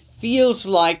that it feels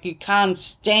like you can't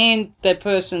stand the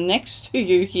person next to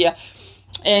you here,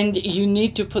 and you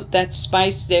need to put that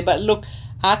space there. But look,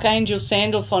 Archangel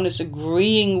SANDALPHON is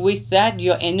agreeing with that.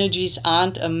 Your energies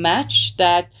aren't a match.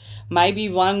 That maybe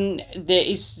there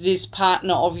is this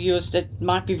partner of yours that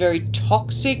might be very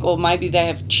toxic, or maybe they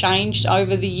have changed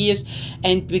over the years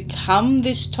and become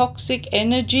this toxic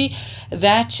energy.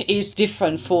 That is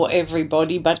different for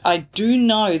everybody, but I do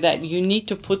know that you need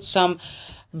to put some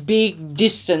big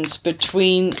distance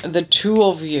between the two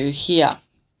of you here.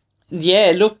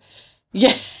 Yeah, look.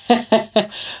 Yeah,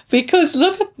 because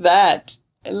look at that.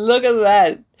 Look at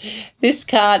that. This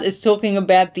card is talking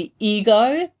about the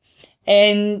ego,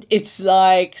 and it's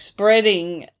like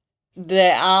spreading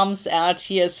their arms out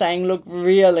here saying, look,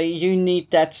 really, you need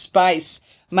that space.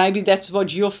 Maybe that's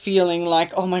what you're feeling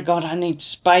like, oh my God, I need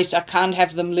space. I can't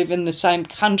have them live in the same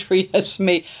country as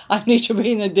me. I need to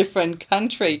be in a different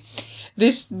country.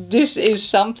 This is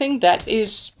something that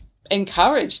is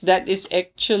encouraged. That is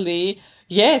actually,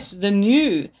 yes, the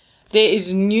new. There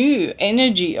is new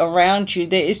energy around you.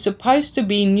 There is supposed to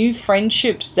be new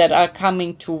friendships that are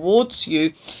coming towards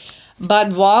you.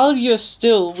 But while you're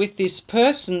still with this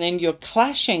person and you're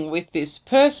clashing with this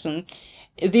person,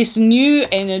 this new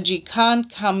energy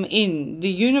can't come in. The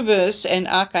universe and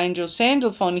Archangel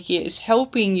Sandalphon here is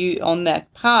helping you on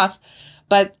that path,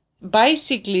 but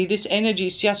basically this energy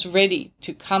is just ready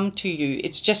to come to you.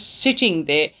 It's just sitting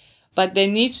there, but there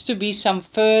needs to be some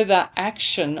further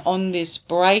action on this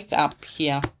breakup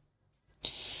here.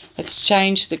 Let's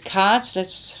change the cards.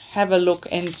 Let's have a look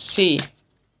and see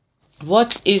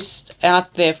what is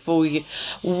out there for you.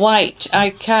 Wait,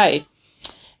 okay.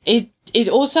 It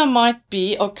also might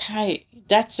be, okay,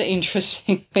 that's an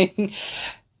interesting thing.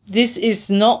 This is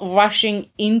not rushing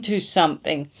into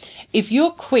something. If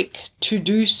you're quick to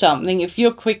do something, if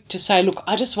you're quick to say, look,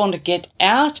 I just want to get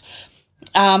out,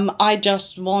 I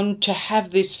just want to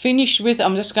have this finished with,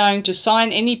 I'm just going to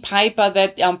sign any paper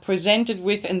that I'm presented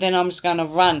with, and then I'm just going to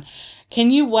run.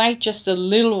 Can you wait just a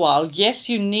little while? Yes,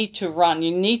 you need to run,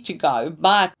 you need to go,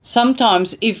 but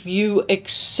sometimes if you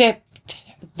accept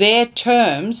their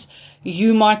terms,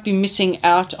 you might be missing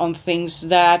out on things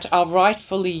that are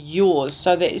rightfully yours.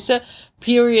 So there is a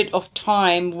period of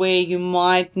time where you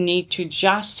might need to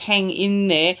just hang in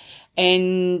there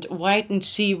and wait and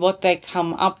see what they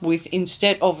come up with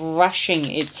instead of rushing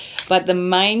it. But the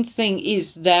main thing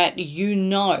is that you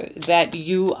know that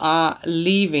you are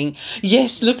leaving.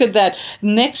 Yes, look at that.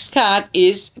 Next card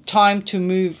is time to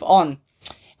move on.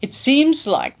 It seems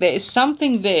like there is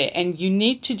something there and you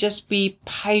need to just be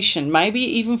patient, maybe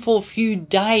even for a few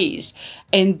days,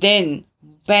 and then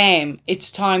bam,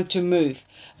 it's time to move.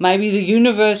 Maybe the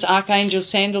universe, Archangel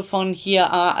Sandalphon here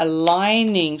are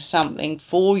aligning something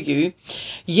for you.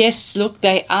 Yes, look,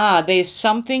 they are. There's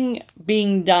something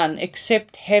being done.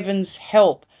 Accept heaven's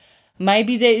help.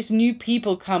 Maybe there is new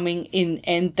people coming in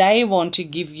and they want to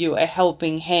give you a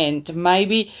helping hand.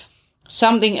 Maybe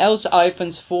something else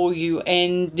opens for you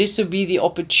and this will be the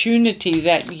opportunity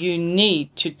that you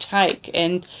need to take.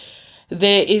 And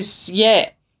there is,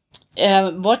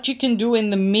 what you can do in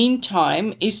the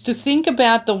meantime is to think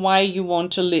about the way you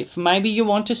want to live. Maybe you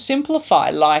want to simplify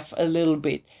life a little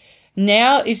bit.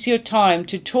 Now is your time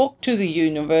to talk to the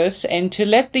universe and to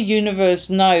let the universe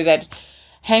know that,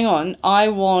 hang on, I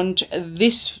want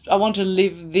to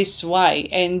live this way,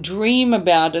 and dream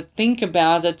about it, think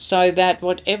about it, so that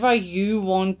whatever you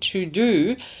want to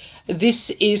do,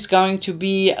 this is going to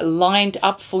be lined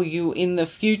up for you in the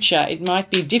future. It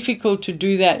might be difficult to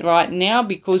do that right now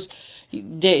because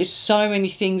there is so many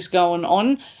things going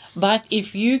on, but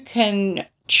if you can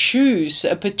choose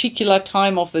a particular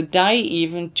time of the day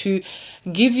even to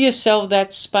give yourself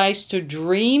that space to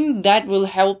dream, that will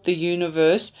help the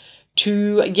universe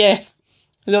to,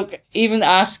 look, even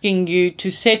asking you to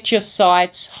set your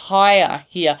sights higher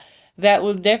here. That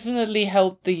will definitely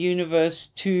help the universe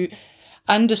to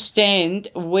understand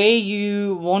where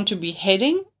you want to be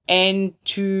heading. And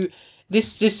to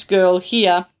this girl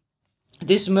here,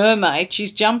 this mermaid,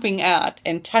 she's jumping out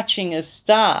and touching a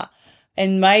star.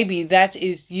 And maybe that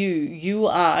is you. You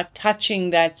are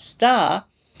touching that star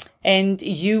and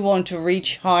you want to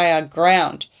reach higher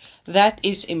ground. That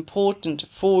is important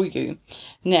for you.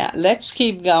 Now, let's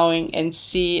keep going and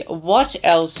see what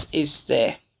else is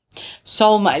there.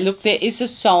 Soulmate. Look, there is a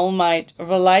soulmate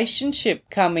relationship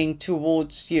coming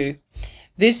towards you.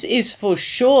 This is for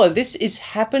sure. This is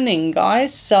happening,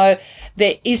 guys. So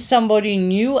there is somebody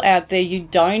new out there. You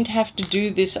don't have to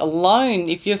do this alone.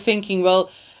 If you're thinking,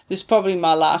 well, this is probably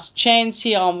my last chance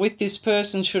here. I'm with this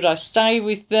person. Should I stay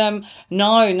with them?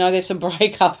 No, there's a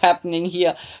breakup happening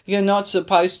here. You're not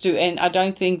supposed to, and I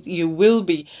don't think you will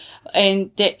be.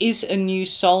 And there is a new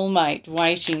soulmate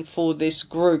waiting for this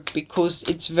group because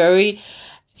it's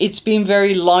been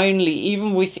very lonely,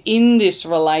 even within this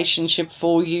relationship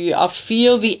for you. I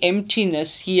feel the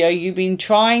emptiness here. You've been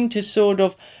trying to sort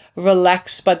of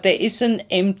relax, but there is an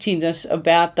emptiness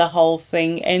about the whole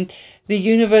thing, and the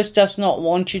universe does not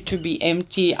want you to be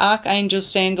empty. Archangel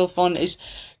Sandalphon is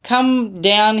come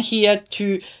down here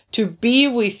to be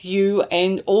with you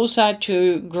and also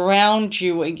to ground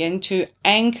you again, to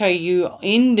anchor you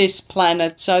in this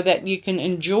planet so that you can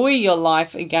enjoy your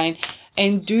life again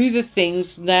and do the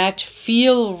things that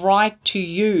feel right to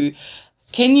you.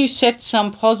 Can you set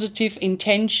some positive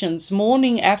intentions?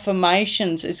 Morning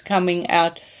affirmations is coming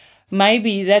out.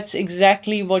 Maybe that's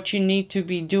exactly what you need to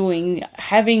be doing,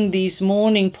 having these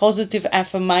morning positive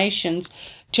affirmations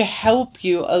to help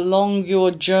you along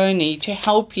your journey, to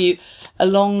help you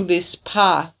along this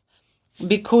path.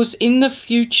 Because in the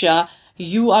future,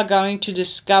 you are going to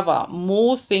discover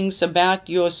more things about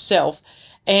yourself.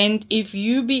 And if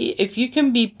you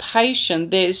can be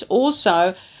patient, there's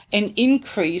also an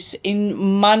increase in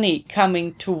money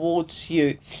coming towards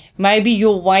you. Maybe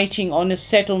you're waiting on a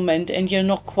settlement and you're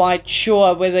not quite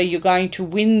sure whether you're going to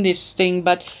win this thing,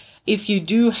 but if you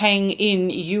do hang in,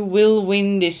 you will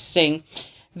win this thing.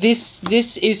 This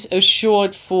is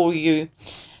assured for you.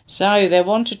 So they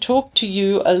want to talk to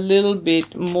you a little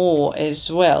bit more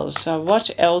as well. So what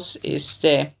else is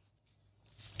there?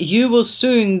 You will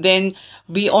soon then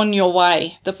be on your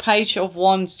way. The Page of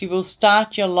Wands, you will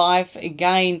start your life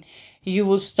again. You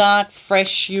will start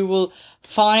fresh. You will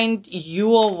find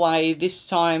your way this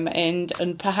time, and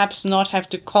perhaps not have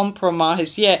to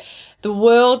compromise. Yeah, the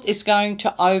world is going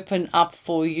to open up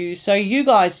for you. So you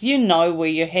guys, you know where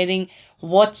you're heading,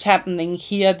 what's happening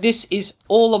here. This is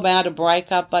all about a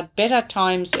breakup, but better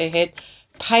times ahead.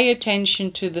 Pay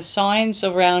attention to the signs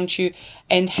around you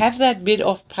and have that bit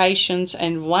of patience.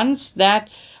 And once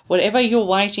that, whatever you're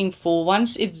waiting for,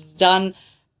 once it's done,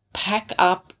 pack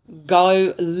up,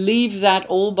 go, leave that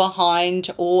all behind.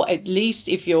 Or at least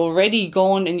if you're already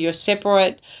gone and you're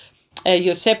separated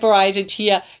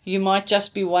here, you might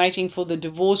just be waiting for the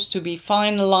divorce to be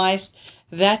finalized.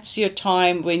 That's your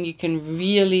time when you can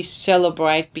really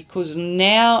celebrate, because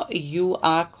now you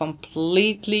are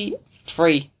completely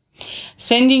free.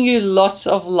 Sending you lots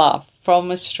of love from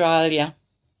Australia.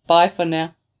 Bye for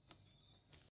now.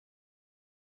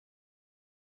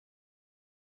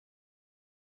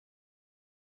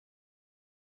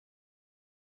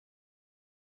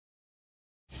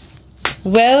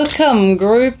 Welcome,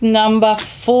 group number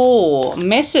 4.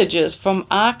 Messages from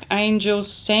Archangel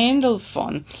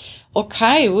SANDALPHON.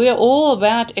 Okay, we're all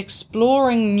about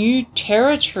exploring new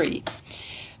territory.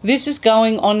 This is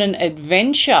going on an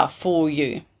adventure for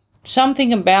you.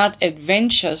 Something about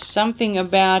adventure, something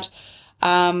about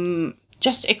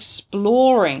just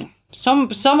exploring.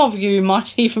 Some of you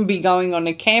might even be going on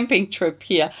a camping trip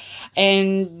here,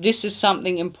 and this is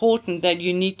something important that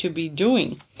you need to be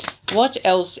doing. What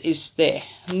else is there?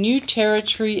 New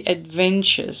territory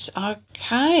adventures.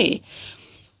 Okay.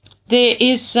 There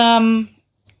is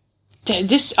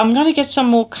this, I'm going to get some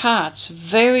more cards.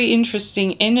 Very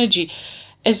interesting energy.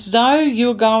 As though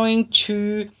you're going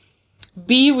to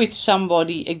be with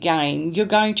somebody again. You're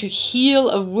going to heal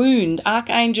a wound.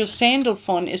 Archangel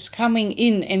SANDALPHON is coming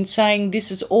in and saying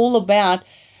this is all about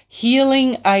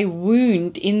healing a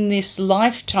wound in this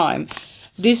lifetime.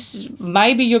 This,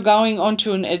 maybe you're going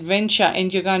onto an adventure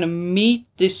and you're going to meet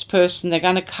this person. They're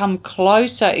going to come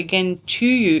closer again to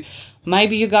you.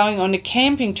 Maybe you're going on a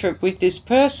camping trip with this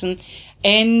person,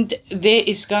 and there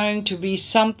is going to be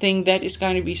something that is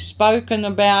going to be spoken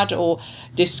about or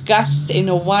discussed in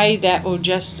a way that will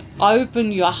just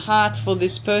open your heart for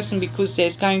this person, because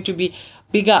there's going to be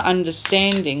bigger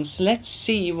understandings. Let's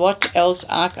see what else,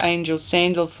 Archangel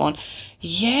SANDALPHON.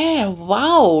 Yeah,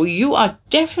 wow, you are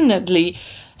definitely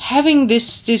having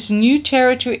this new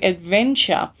territory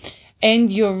adventure,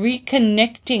 and you're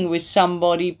reconnecting with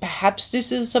somebody. Perhaps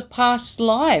this is a past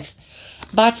life.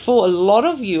 But for a lot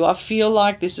of you, I feel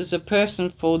like this is a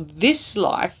person for this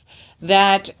life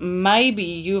that maybe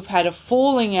you've had a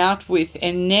falling out with,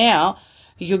 and now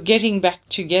you're getting back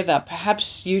together.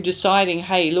 Perhaps you deciding,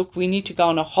 hey, look, we need to go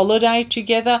on a holiday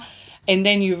together, and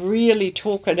then you really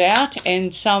talk it out,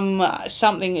 and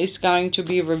something is going to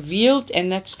be revealed,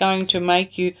 and that's going to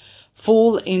make you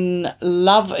fall in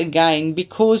love again,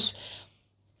 because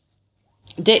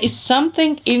there is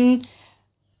something in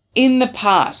the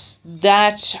past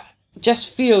that just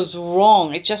feels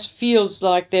wrong. It just feels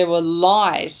like there were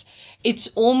lies. It's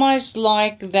almost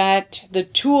like that the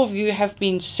two of you have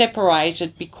been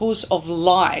separated because of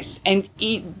lies. And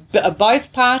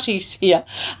both parties here,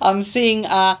 I'm seeing,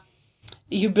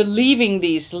 you believing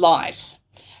these lies.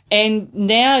 And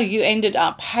now you ended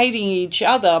up hating each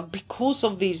other because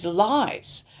of these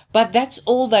lies. But that's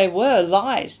all they were,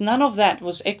 lies. None of that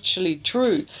was actually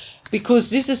true. Because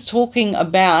this is talking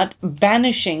about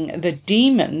banishing the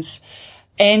demons.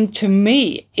 And to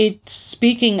me, it's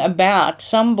speaking about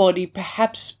somebody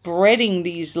perhaps spreading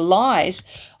these lies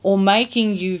or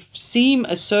making you seem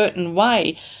a certain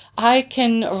way. I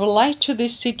can relate to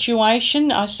this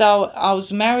situation. So I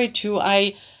was married to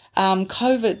a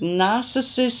covert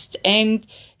narcissist, and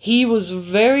he was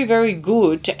very, very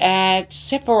good at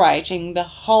separating the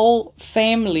whole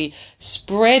family,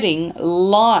 spreading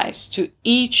lies to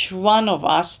each one of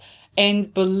us,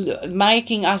 and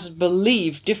making us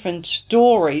believe different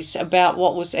stories about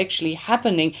what was actually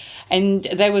happening. And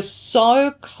they were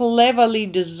so cleverly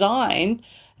designed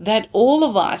that all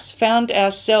of us found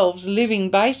ourselves living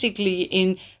basically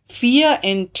in fear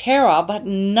and terror, but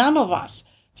none of us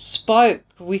spoke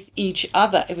with each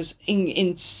other. It was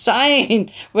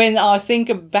insane when I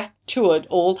think back to it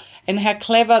all and how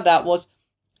clever that was.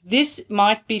 This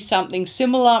might be something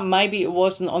similar. Maybe it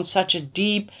wasn't on such a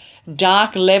deep,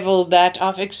 dark level that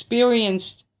I've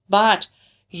experienced, but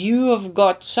you have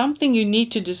got something you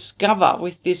need to discover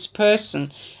with this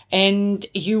person. And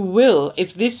you will,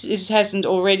 if hasn't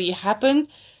already happened,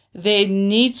 there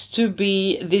needs to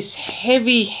be this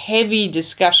heavy, heavy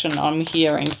discussion I'm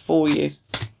hearing for you.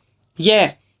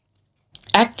 Yeah.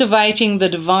 Activating the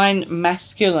divine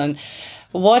masculine.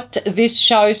 What this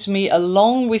shows me,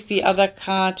 along with the other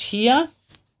card here,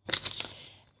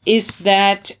 is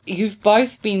that you've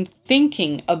both been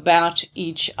thinking about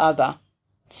each other.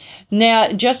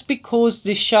 Now, just because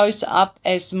this shows up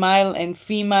as male and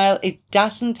female, it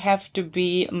doesn't have to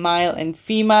be male and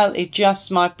female. It just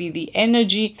might be the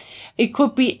energy. It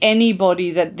could be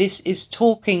anybody that this is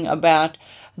talking about,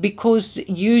 because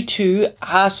you two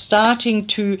are starting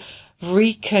to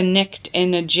reconnect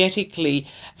energetically.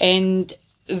 And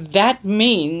that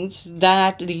means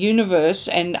that the universe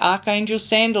and Archangel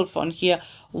SANDALPHON here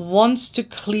wants to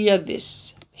clear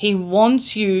this. He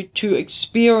wants you to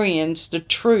experience the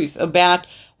truth about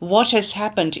what has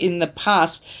happened in the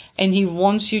past, and he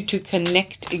wants you to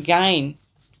connect again.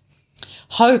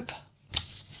 Hope.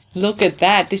 Look at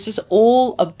that. This is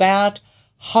all about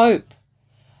hope.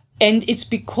 And it's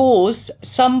because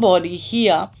somebody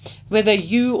here, whether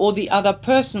you or the other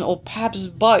person, or perhaps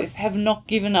both, have not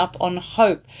given up on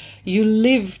hope. You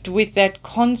lived with that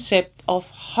concept of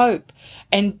hope,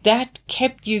 and that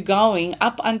kept you going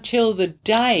up until the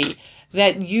day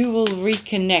that you will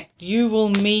reconnect, you will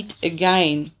meet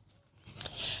again.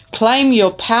 Claim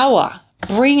your power.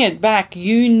 Bring it back.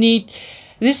 You need...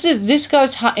 This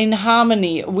goes in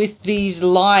harmony with these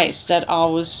lies that I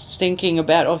was thinking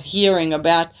about or hearing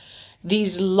about.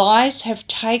 These lies have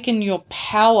taken your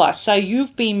power. So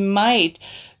you've been made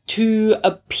to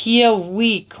appear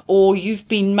weak, or you've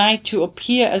been made to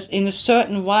appear as in a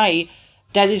certain way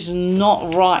that is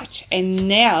not right. And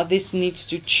now this needs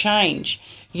to change.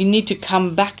 You need to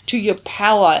come back to your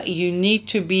power. You need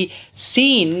to be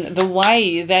seen the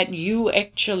way that you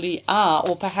actually are,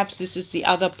 or perhaps this is the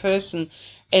other person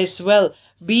as well.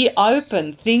 Be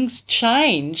open. Things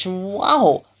change.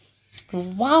 Wow.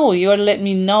 Wow, you ought to let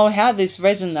me know how this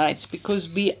resonates, because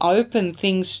be open,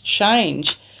 things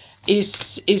change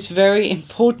is very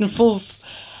important for...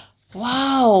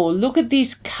 Wow, look at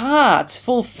these cards.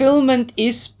 Fulfillment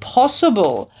is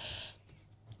possible.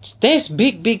 There's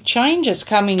big changes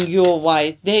coming your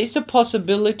way. There is a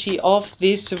possibility of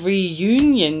this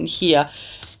reunion here.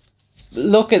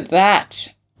 Look at that.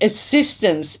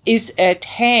 Assistance is at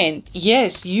hand.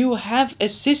 Yes, you have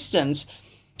assistance.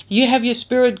 You have your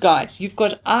spirit guides. You've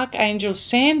got Archangel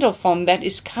SANDALPHON that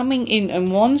is coming in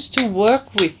and wants to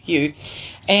work with you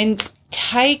and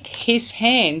take his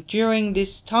hand during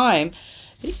this time.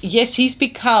 Yes, he's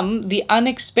become the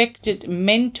unexpected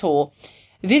mentor.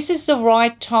 This is the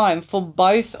right time for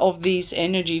both of these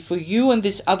energy, for you and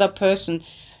this other person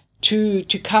to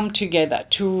come together,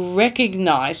 to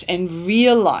recognize and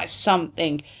realize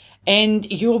something.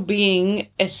 And you're being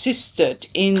assisted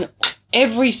in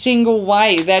every single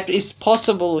way that is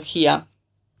possible here.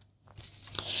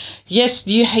 Yes,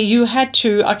 you had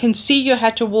to, I can see you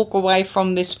had to walk away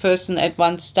from this person at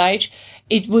one stage.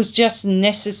 It was just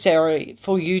necessary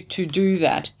for you to do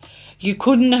that. You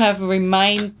couldn't have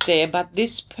remained there, but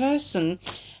this person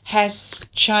has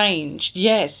changed.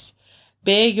 Yes,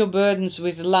 bear your burdens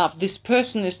with love. This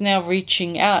person is now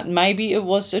reaching out. Maybe it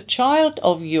was a child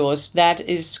of yours that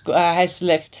has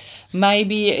left.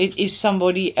 Maybe it is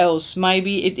somebody else.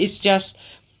 Maybe it is just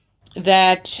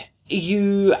that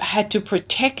you had to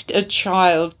protect a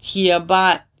child here,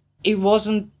 but it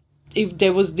wasn't, if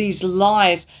there was these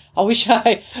lies. I wish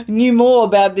I knew more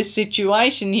about this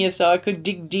situation here so I could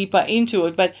dig deeper into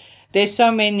it, but there's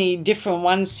so many different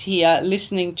ones here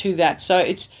listening to that. So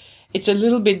it's a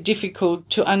little bit difficult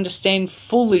to understand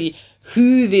fully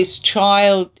who this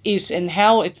child is and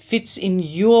how it fits in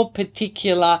your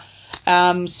particular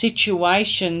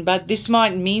situation, but this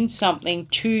might mean something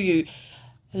to you.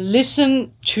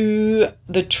 Listen to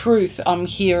the truth I'm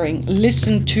hearing.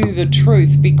 Listen to the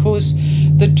truth, because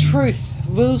the truth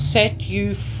will set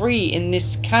you free in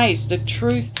this case. The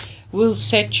truth will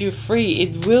set you free.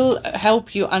 It will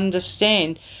help you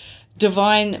understand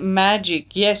divine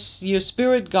magic. Yes, your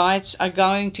spirit guides are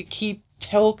going to keep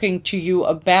talking to you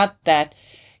about that.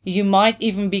 You might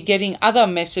even be getting other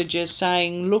messages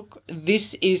saying, look,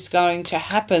 this is going to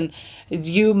happen.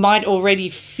 You might already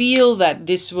feel that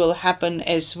this will happen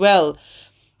as well,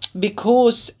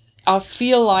 because I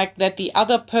feel like that the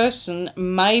other person,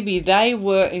 maybe they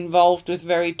were involved with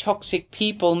very toxic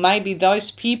people. Maybe those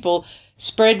people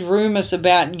spread rumors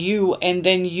about you and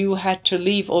then you had to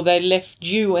leave, or they left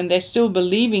you and they're still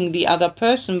believing the other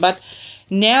person. But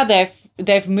now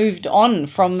they've moved on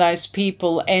from those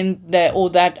people and or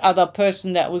that other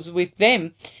person that was with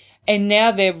them. And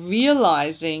now they're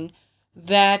realizing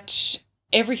that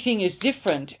everything is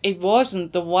different. It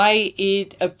wasn't the way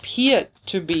it appeared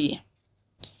to be.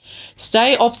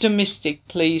 Stay optimistic,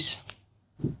 please.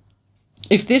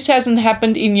 If this hasn't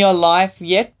happened in your life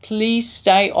yet, please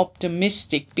stay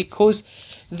optimistic, because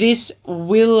this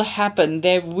will happen.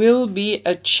 There will be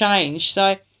a change.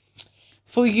 So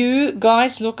for you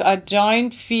guys, look, I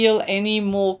don't feel any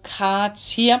more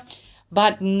cards here.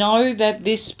 But know that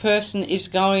this person is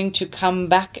going to come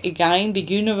back again. The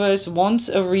universe wants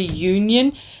a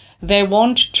reunion. They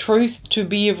want truth to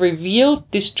be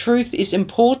revealed. This truth is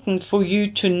important for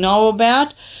you to know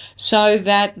about, so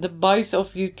that the both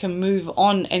of you can move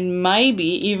on and maybe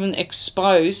even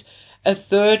expose a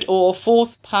third or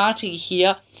fourth party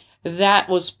here that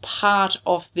was part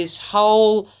of this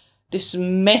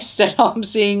mess that I'm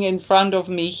seeing in front of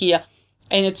me here.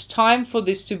 And it's time for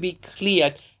this to be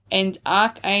cleared. And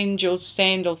Archangel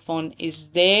SANDALPHON is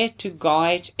there to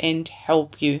guide and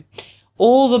help you.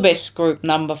 All the best, group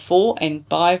number 4, and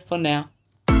bye for now.